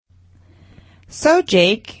So,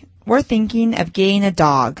 Jake, we're thinking of getting a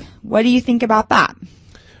dog. What do you think about that?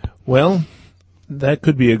 Well, that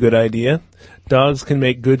could be a good idea. Dogs can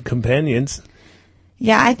make good companions.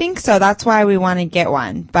 Yeah, I think so. That's why we want to get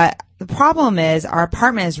one. But the problem is our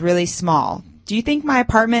apartment is really small. Do you think my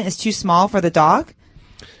apartment is too small for the dog?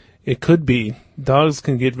 It could be. Dogs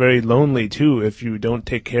can get very lonely, too, if you don't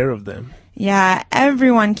take care of them. Yeah,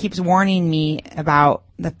 everyone keeps warning me about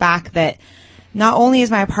the fact that not only is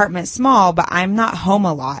my apartment small, but I'm not home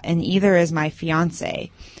a lot, and either is my fiancé.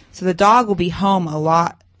 So the dog will be home a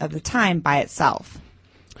lot of the time by itself.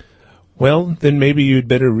 Well, then maybe you'd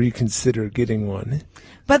better reconsider getting one.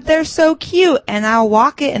 But they're so cute, and I'll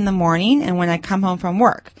walk it in the morning and when I come home from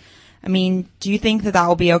work. I mean, do you think that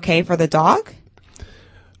will be okay for the dog?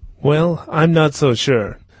 Well, I'm not so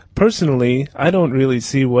sure. Personally, I don't really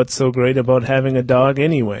see what's so great about having a dog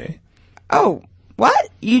anyway. Oh, what?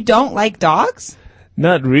 You don't like dogs?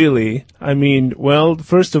 Not really. I mean, well,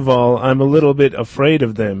 first of all, I'm a little bit afraid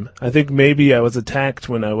of them. I think maybe I was attacked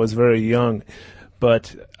when I was very young,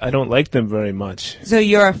 but I don't like them very much. So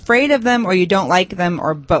you're afraid of them or you don't like them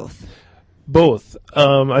or both? Both.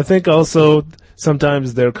 I think also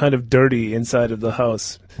sometimes they're kind of dirty inside of the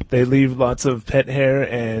house. They leave lots of pet hair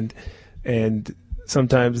and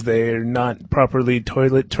sometimes they're not properly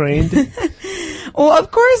toilet trained. Well,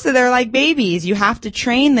 of course, they're like babies. You have to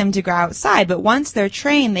train them to go outside. But once they're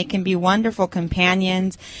trained, they can be wonderful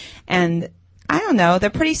companions. And I don't know, they're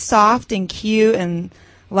pretty soft and cute and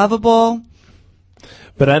lovable.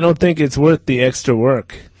 But I don't think it's worth the extra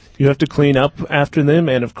work. You have to clean up after them.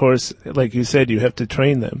 And, of course, like you said, you have to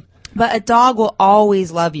train them. But a dog will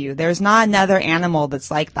always love you. There's not another animal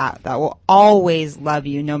that's like that will always love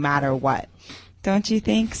you no matter what. Don't you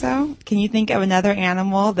think so? Can you think of another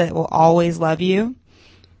animal that will always love you?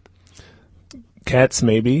 Cats,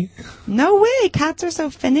 maybe. No way. Cats are so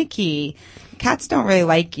finicky. Cats don't really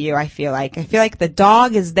like you, I feel like. I feel like the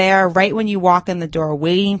dog is there right when you walk in the door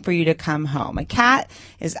waiting for you to come home. A cat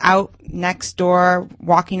is out next door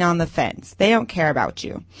walking on the fence. They don't care about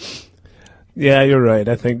you. Yeah, you're right.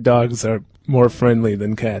 I think dogs are more friendly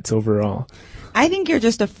than cats overall. I think you're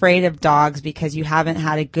just afraid of dogs because you haven't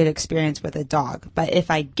had a good experience with a dog. But if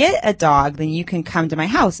I get a dog, then you can come to my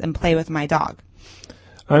house and play with my dog.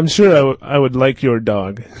 I'm sure I would like your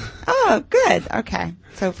dog. Oh, good. Okay.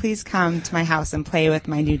 So please come to my house and play with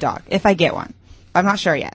my new dog, if I get one. I'm not sure yet.